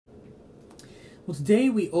Well, today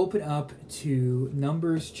we open up to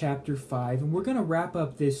Numbers chapter 5, and we're going to wrap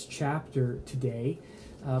up this chapter today,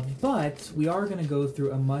 but we are going to go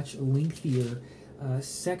through a much lengthier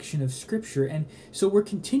section of Scripture. And so we're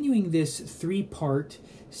continuing this three-part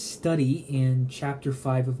study in chapter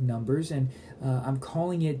 5 of Numbers, and I'm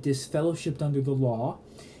calling it Disfellowshipped Under the Law.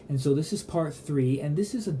 And so this is part 3, and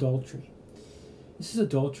this is adultery. This is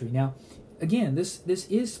adultery. Now, again, this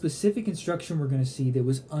is specific instruction we're going to see that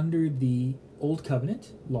was under the Old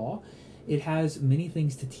Covenant law. It has many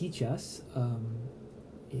things to teach us,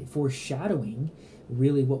 foreshadowing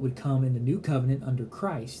really what would come in the New Covenant under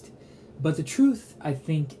Christ. But the truth, I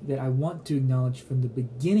think, that I want to acknowledge from the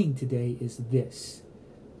beginning today is this.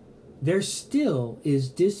 There still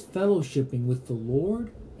is disfellowshipping with the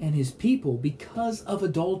Lord and His people because of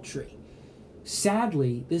adultery.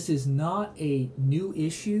 Sadly, this is not a new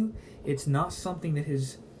issue. It's not something that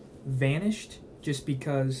has vanished just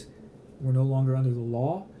because we're no longer under the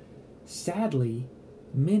law. Sadly,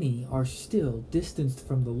 many are still distanced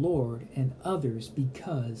from the Lord and others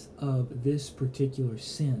because of this particular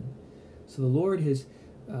sin. So the Lord has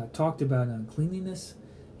talked about uncleanliness.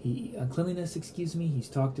 He's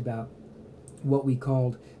talked about what we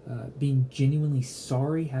called being genuinely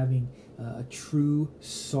sorry, having a true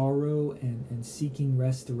sorrow and seeking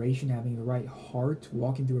restoration, having the right heart,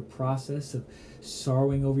 walking through a process of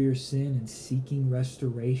sorrowing over your sin and seeking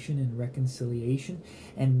restoration and reconciliation.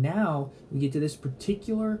 And now we get to this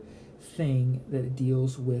particular thing that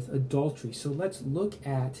deals with adultery. So let's look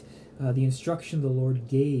at the instruction the Lord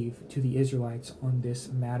gave to the Israelites on this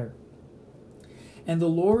matter. And the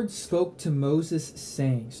Lord spoke to Moses,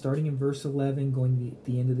 saying, starting in verse 11, going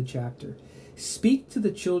to the end of the chapter, "Speak to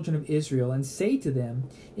the children of Israel, and say to them,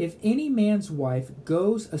 if any man's wife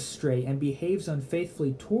goes astray and behaves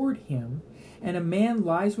unfaithfully toward him, and a man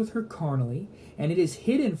lies with her carnally, and it is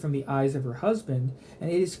hidden from the eyes of her husband,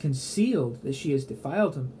 and it is concealed that she has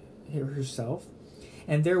defiled herself,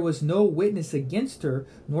 and there was no witness against her,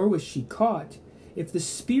 nor was she caught, if the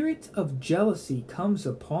spirit of jealousy comes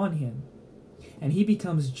upon him, and he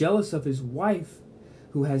becomes jealous of his wife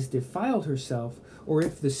who has defiled herself, or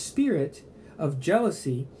if the spirit of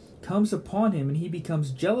jealousy comes upon him and he becomes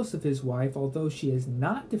jealous of his wife, although she has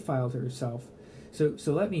not defiled herself." So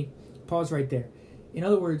let me pause right there. In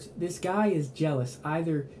other words, this guy is jealous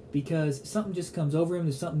either because something just comes over him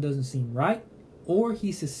that something doesn't seem right, or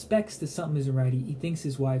he suspects that something isn't right. He thinks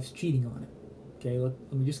his wife's cheating on him. Okay, let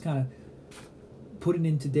me just kind of put it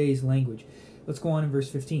in today's language. Let's go on in verse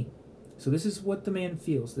 15. So this is what the man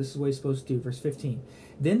feels. This is what he's supposed to do. Verse 15.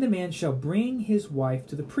 "Then the man shall bring his wife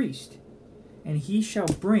to the priest, and he shall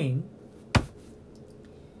bring,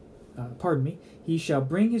 he shall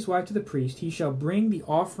bring his wife to the priest. He shall bring the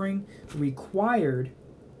offering required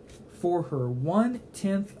for her,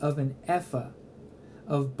 1/10 of an ephah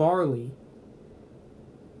of barley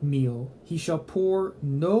meal. He shall pour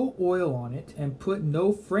no oil on it, and put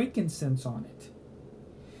no frankincense on it,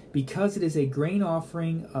 because it is a grain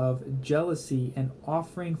offering of jealousy, an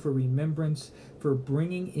offering for remembrance, for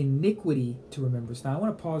bringing iniquity to remembrance." Now I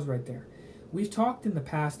want to pause right there. We've talked in the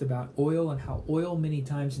past about oil and how oil many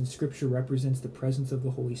times in Scripture represents the presence of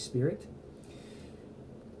the Holy Spirit.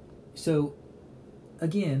 So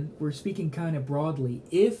again, we're speaking kind of broadly.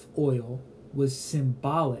 If oil was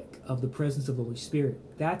symbolic of the presence of the Holy Spirit,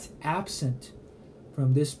 that's absent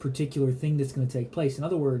from this particular thing that's going to take place. In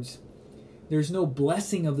other words, there's no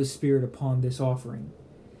blessing of the Spirit upon this offering.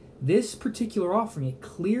 This particular offering, it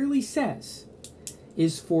clearly says,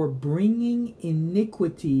 is for bringing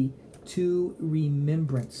iniquity to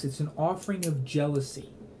remembrance. It's an offering of jealousy.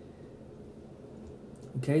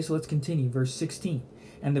 Okay, so let's continue. Verse 16.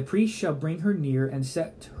 "And the priest shall bring her near and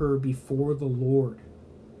set her before the Lord."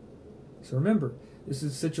 So remember, this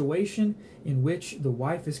is a situation in which the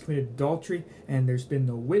wife has committed adultery and there's been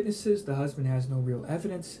no witnesses. The husband has no real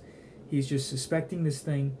evidence. He's just suspecting this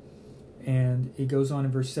thing. And it goes on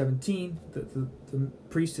in verse 17. The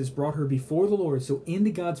priest has brought her before the Lord. So into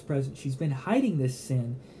God's presence, she's been hiding this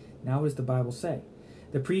sin. Now what does the Bible say?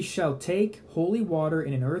 "The priest shall take holy water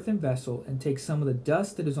in an earthen vessel, and take some of the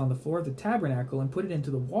dust that is on the floor of the tabernacle, and put it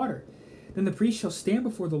into the water. Then the priest shall stand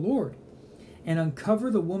before the Lord, and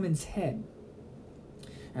uncover the woman's head."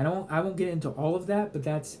 And I won't get into all of that, but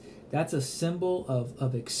that's a symbol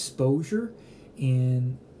of exposure.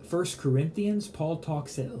 In 1 Corinthians, Paul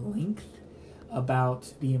talks at length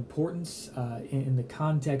about the importance in the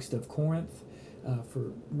context of Corinth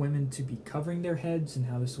for women to be covering their heads, and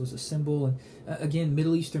how this was a symbol. And again,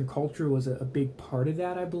 Middle Eastern culture was a big part of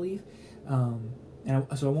that, I believe. So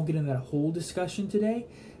I won't get into that whole discussion today,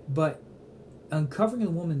 but uncovering the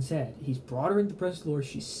woman's head. He's brought her into the presence of the Lord.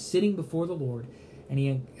 She's sitting before the Lord, and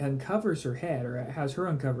he uncovers her head, or has her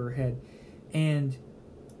uncover her head, and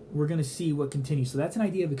we're going to see what continues. So that's an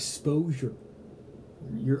idea of exposure.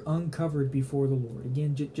 You're uncovered before the Lord.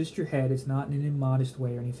 Again, just your head. It's not in an immodest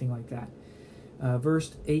way or anything like that.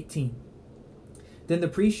 Verse 18. Then the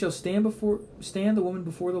priest shall stand the woman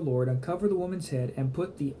before the Lord, uncover the woman's head, and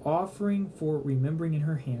put the offering for remembering in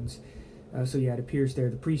her hands. So yeah, it appears there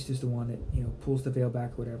the priest is the one that pulls the veil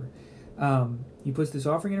back or whatever. He puts this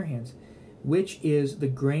offering in her hands, which is the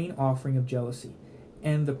grain offering of jealousy.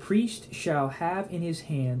 And the priest shall have in his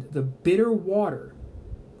hand the bitter water,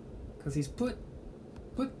 because he's put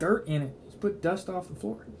dirt in it. He's put dust off the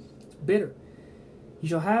floor. It's bitter. He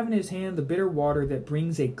shall have in his hand the bitter water that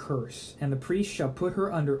brings a curse. And the priest shall put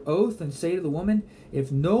her under oath and say to the woman,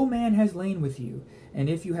 if no man has lain with you, and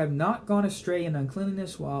if you have not gone astray in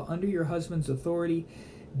uncleanness while under your husband's authority,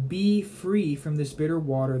 be free from this bitter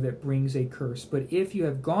water that brings a curse. But if you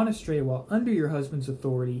have gone astray while under your husband's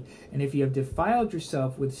authority, and if you have defiled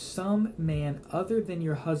yourself with some man other than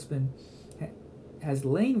your husband has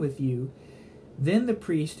lain with you, then the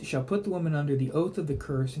priest shall put the woman under the oath of the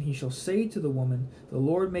curse, and he shall say to the woman, the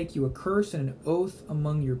Lord make you a curse and an oath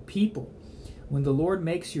among your people. When the Lord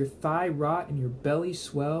makes your thigh rot and your belly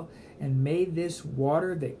swell, and may this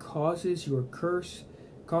water that causes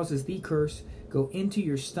the curse, go into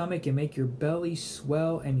your stomach and make your belly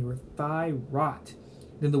swell and your thigh rot.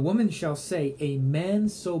 Then the woman shall say, Amen,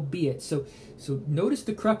 so be it. So notice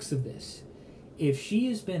the crux of this. If she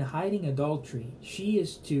has been hiding adultery, she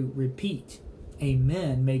is to repeat,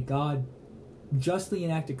 Amen, may God justly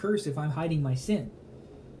enact a curse if I'm hiding my sin.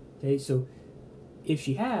 Okay, so if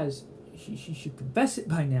she has, she should confess it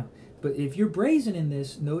by now. But if you're brazen in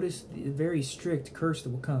this, notice the very strict curse that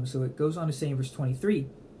will come. So it goes on to say in verse 23,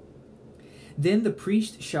 then the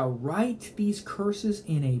priest shall write these curses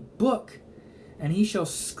in a book, and he shall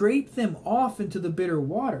scrape them off into the bitter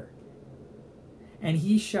water. And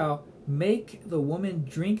he shall make the woman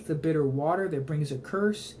drink the bitter water that brings a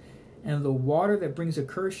curse, and the water that brings a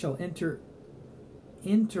curse shall enter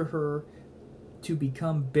into her to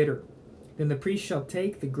become bitter. Then the priest shall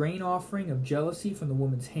take the grain offering of jealousy from the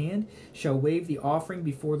woman's hand, shall wave the offering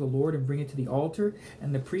before the Lord and bring it to the altar,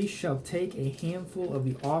 and the priest shall take a handful of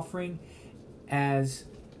the offering as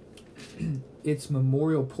its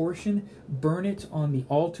memorial portion, burn it on the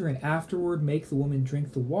altar, and afterward make the woman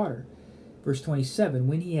drink the water. Verse 27,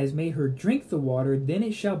 when he has made her drink the water, then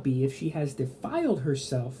it shall be, if she has defiled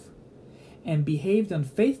herself and behaved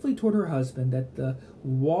unfaithfully toward her husband, that the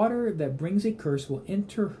water that brings a curse will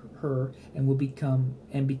enter her and will become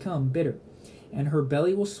bitter. And her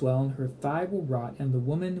belly will swell, and her thigh will rot, and the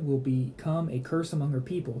woman will become a curse among her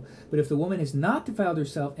people. But if the woman has not defiled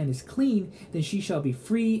herself and is clean, then she shall be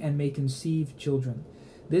free and may conceive children.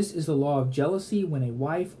 This is the law of jealousy when a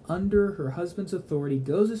wife under her husband's authority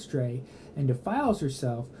goes astray and defiles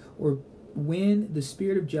herself, or when the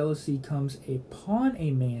spirit of jealousy comes upon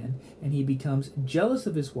a man and he becomes jealous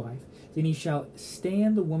of his wife, then he shall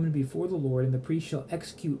stand the woman before the Lord, and the priest shall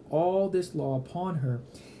execute all this law upon her.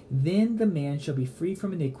 Then the man shall be free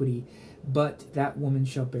from iniquity, but that woman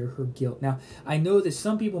shall bear her guilt. Now, I know that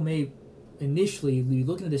some people may initially be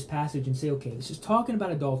looking at this passage and say, okay, this is talking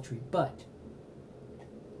about adultery, but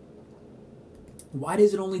why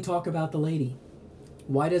does it only talk about the lady?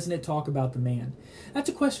 Why doesn't it talk about the man? That's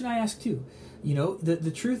a question I ask too. You know,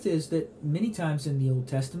 the truth is that many times in the Old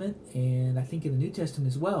Testament, and I think in the New Testament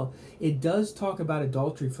as well, it does talk about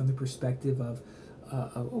adultery from the perspective of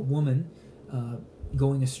a woman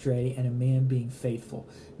going astray and a man being faithful.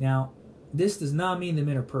 Now, this does not mean the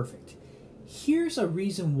men are perfect. Here's a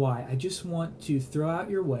reason why I just want to throw out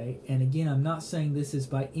your way, and again, I'm not saying this is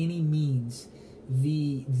by any means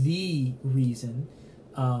the reason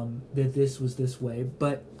that this was this way,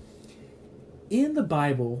 but in the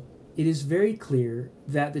Bible, it is very clear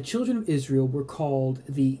that the children of Israel were called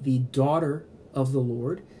the daughter of the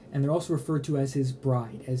Lord, and they're also referred to as his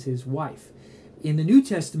bride, as his wife. In the New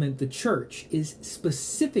Testament, the church is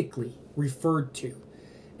specifically referred to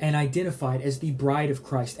and identified as the bride of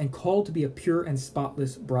Christ and called to be a pure and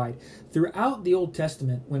spotless bride. Throughout the Old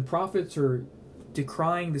Testament, when prophets are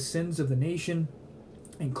decrying the sins of the nation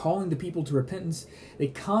and calling the people to repentance, they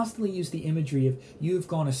constantly use the imagery of, you've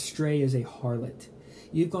gone astray as a harlot.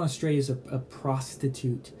 You've gone astray as a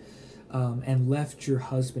prostitute and left your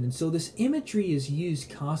husband. And so this imagery is used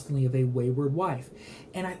constantly of a wayward wife.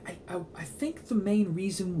 And I think the main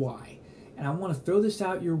reason why, and I want to throw this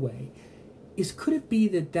out your way, is could it be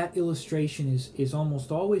that illustration is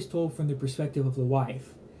almost always told from the perspective of the wife?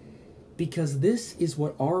 Because this is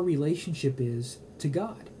what our relationship is to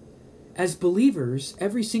God. as believers,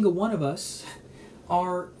 every single one of us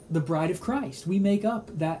are the bride of Christ. We make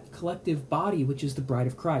up that collective body, which is the bride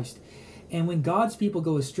of Christ. And when God's people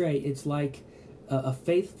go astray, it's like a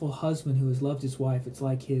faithful husband who has loved his wife. It's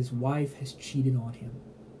like his wife has cheated on him.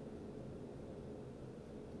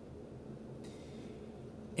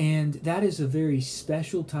 And that is a very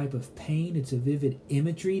special type of pain. It's a vivid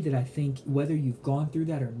imagery that I think, whether you've gone through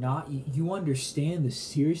that or not, you understand the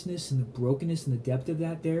seriousness and the brokenness and the depth of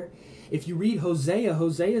that there. If you read Hosea,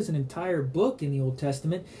 Hosea is an entire book in the Old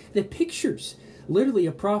Testament that pictures literally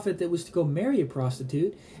a prophet that was to go marry a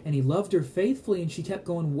prostitute, and he loved her faithfully, and she kept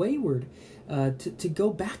going wayward to go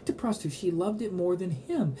back to prostitution. She loved it more than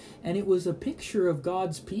him. And it was a picture of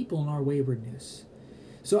God's people and our waywardness.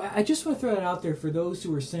 So I just want to throw that out there for those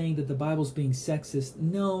who are saying that the Bible's being sexist.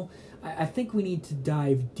 No, I think we need to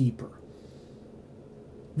dive deeper.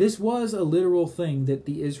 This was a literal thing that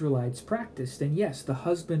the Israelites practiced. And yes, the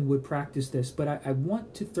husband would practice this. But I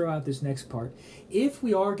want to throw out this next part. If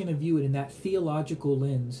we are going to view it in that theological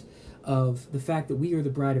lens of the fact that we are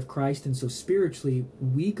the bride of Christ, and so spiritually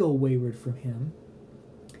we go wayward from him,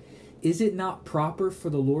 is it not proper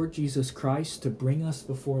for the Lord Jesus Christ to bring us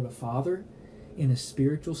before the Father in a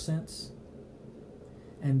spiritual sense,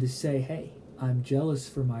 and to say, hey, I'm jealous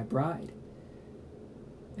for my bride,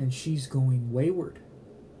 and she's going wayward?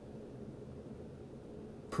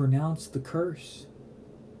 Pronounce the curse.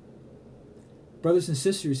 Brothers and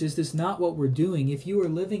sisters, is this not what we're doing? If you are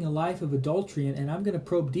living a life of adultery, and I'm going to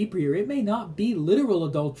probe deeper here, it may not be literal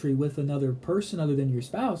adultery with another person other than your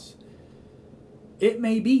spouse. It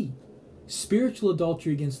may be spiritual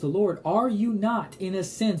adultery against the Lord. Are you not, in a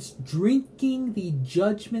sense, drinking the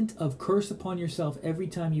judgment of curse upon yourself every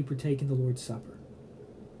time you partake in the Lord's Supper?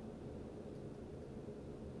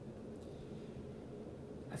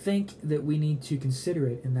 I think that we need to consider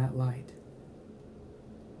it in that light.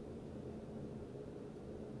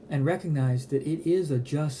 And recognize that it is a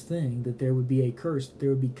just thing that there would be a curse, that there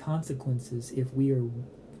would be consequences if we are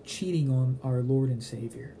cheating on our Lord and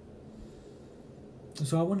Savior.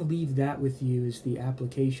 So I want to leave that with you as the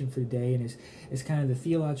application for today, and as kind of the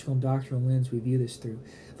theological and doctrinal lens we view this through.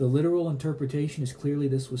 The literal interpretation is clearly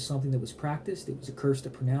this was something that was practiced. It was a curse to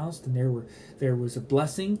pronounce, and there was a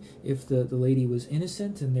blessing if the lady was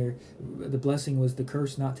innocent, and the blessing was the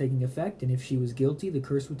curse not taking effect, and if she was guilty, the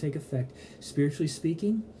curse would take effect. Spiritually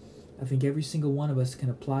speaking, I think every single one of us can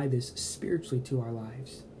apply this spiritually to our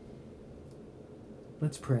lives.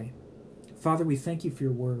 Let's pray. Father, we thank you for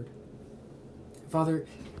your word. Father,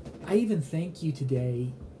 I even thank you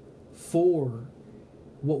today for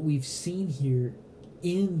what we've seen here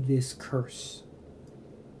in this curse.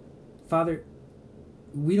 Father,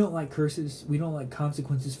 we don't like curses. We don't like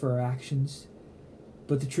consequences for our actions.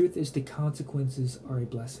 But the truth is the consequences are a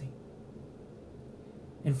blessing.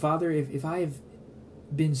 And Father, if I have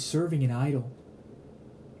been serving an idol,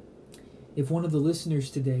 if one of the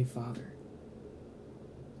listeners today, Father,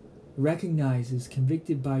 recognizes,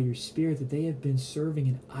 convicted by your Spirit, that they have been serving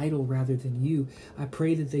an idol rather than you, I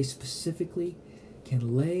pray that they specifically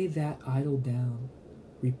can lay that idol down,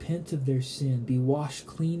 repent of their sin, be washed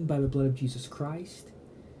clean by the blood of Jesus Christ,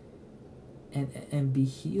 and be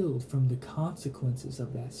healed from the consequences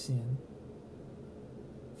of that sin.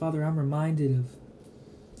 Father, I'm reminded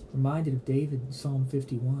of David in Psalm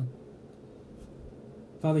 51.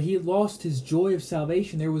 Father, he had lost his joy of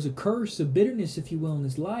salvation. There was a curse, a bitterness, if you will, in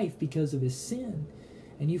his life because of his sin.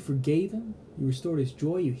 And you forgave him. You restored his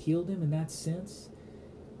joy. You healed him in that sense.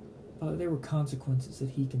 Father, there were consequences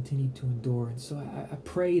that he continued to endure. And so I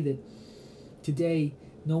pray that today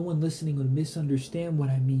no one listening would misunderstand what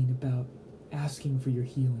I mean about asking for your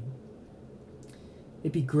healing.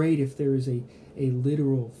 It'd be great if there is a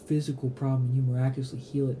literal physical problem and you miraculously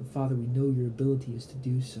heal it. And Father, we know your ability is to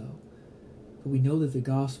do so. But we know that the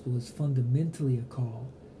gospel is fundamentally a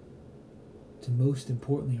call to, most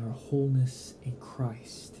importantly, our wholeness in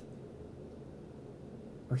Christ.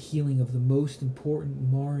 Our healing of the most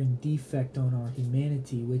important marring defect on our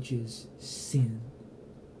humanity, which is sin.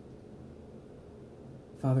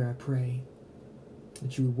 Father, I pray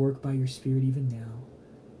that you would work by your Spirit even now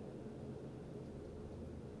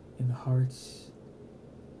in the hearts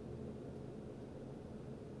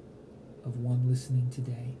of one listening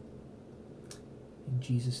today. In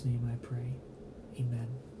Jesus' name I pray. Amen.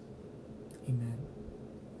 Amen.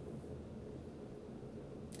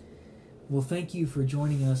 Well, thank you for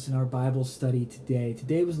joining us in our Bible study today.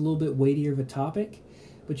 Today was a little bit weightier of a topic,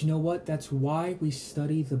 but you know what? That's why we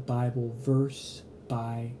study the Bible verse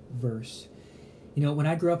by verse. You know, when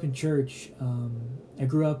I grew up in church, I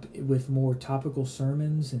grew up with more topical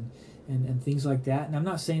sermons and and things like that. And I'm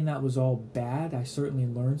not saying that was all bad. I certainly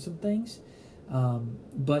learned some things.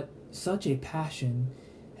 But such a passion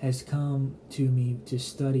has come to me to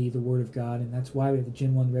study the Word of God, and that's why we have the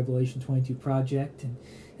Gen 1 Revelation 22 project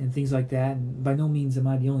and things like that. And by no means am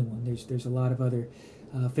I the only one. There's a lot of other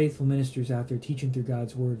faithful ministers out there teaching through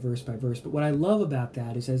God's Word verse by verse. But what I love about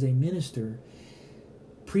that is, as a minister,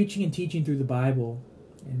 preaching and teaching through the Bible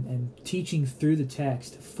and teaching through the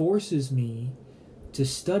text forces me to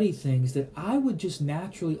study things that I would just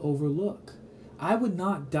naturally overlook. I would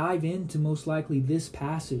not dive into, most likely, this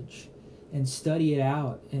passage and study it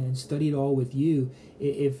out and study it all with you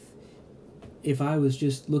if I was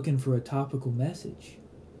just looking for a topical message.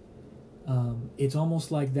 It's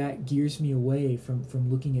almost like that gears me away from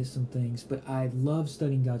looking at some things. But I love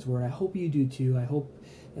studying God's Word. I hope you do too. I hope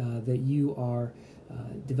that you are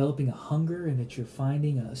developing a hunger and that you're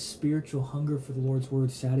finding a spiritual hunger for the Lord's Word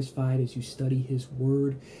satisfied as you study His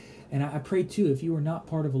Word. And I pray too, if you are not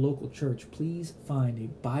part of a local church, please find a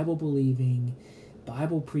Bible-believing,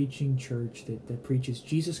 Bible-preaching church that preaches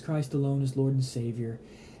Jesus Christ alone as Lord and Savior,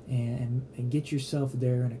 and get yourself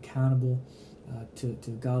there and accountable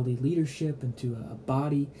to godly leadership and to a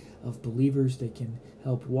body of believers that can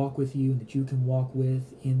help walk with you and that you can walk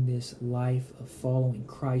with in this life of following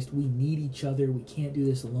Christ. We need each other. We can't do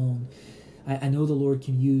this alone. I know the Lord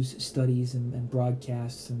can use studies and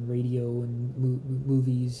broadcasts and radio and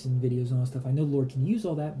movies and videos and all that stuff. I know the Lord can use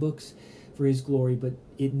all that, books, for His glory, but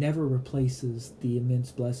it never replaces the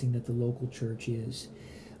immense blessing that the local church is.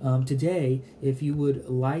 Today, if you would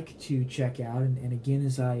like to check out, and again,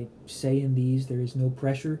 as I say in these, there is no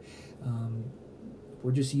pressure.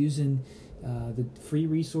 We're just using the free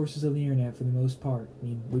resources of the internet for the most part. I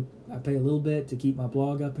mean, I pay a little bit to keep my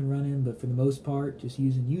blog up and running, but for the most part, just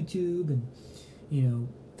using YouTube. And,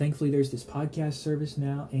 thankfully there's this podcast service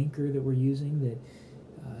now, Anchor, that we're using that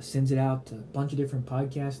sends it out to a bunch of different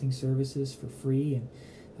podcasting services for free. And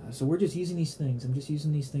so we're just using these things. I'm just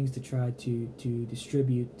using these things to try to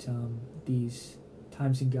distribute these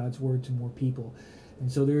times in God's Word to more people.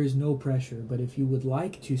 And so there is no pressure, but if you would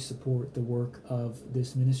like to support the work of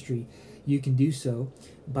this ministry, you can do so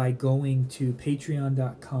by going to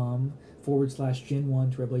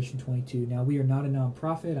patreon.com/Gen1 to Revelation 22. Now, we are not a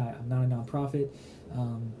nonprofit. I'm not a nonprofit,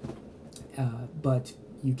 but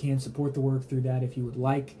you can support the work through that if you would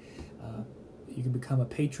like. You can become a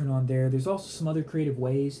patron on there. There's also some other creative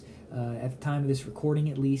ways. At the time of this recording,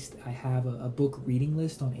 at least, I have a book reading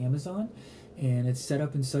list on Amazon, and it's set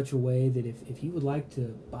up in such a way that if you would like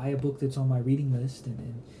to buy a book that's on my reading list,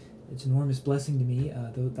 and it's an enormous blessing to me,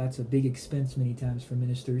 though that's a big expense many times for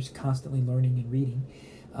ministers, constantly learning and reading.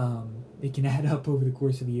 It can add up over the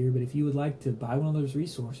course of a year, but if you would like to buy one of those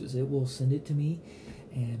resources, it will send it to me,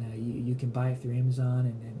 and you can buy it through Amazon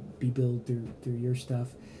and be billed through your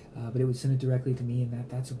stuff. But it would send it directly to me, and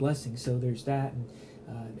that's a blessing. So there's that, and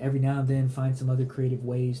every now and then find some other creative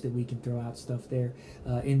ways that we can throw out stuff there.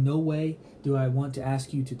 In no way do I want to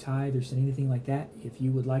ask you to tithe or send anything like that. If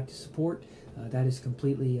you would like to support, that is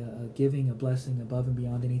completely a giving, a blessing above and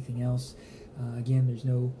beyond anything else. Again, there's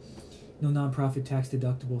no nonprofit tax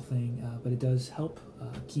deductible thing, but it does help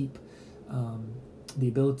keep the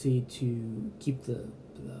ability to keep the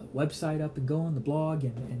website up and going, the blog,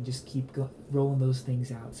 and just keep rolling those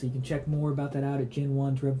things out. So you can check more about that out at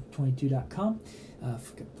gen1rev22.com.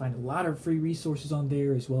 Find a lot of free resources on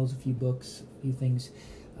there, as well as a few books, a few things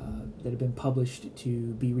that have been published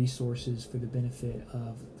to be resources for the benefit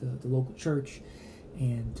of the local church.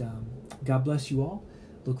 And God bless you all.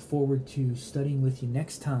 Look forward to studying with you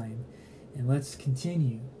next time. And let's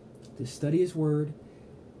continue to study His Word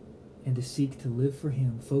and to seek to live for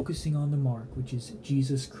Him, focusing on the mark, which is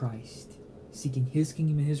Jesus Christ, seeking His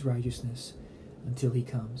kingdom and His righteousness until He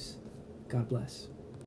comes. God bless.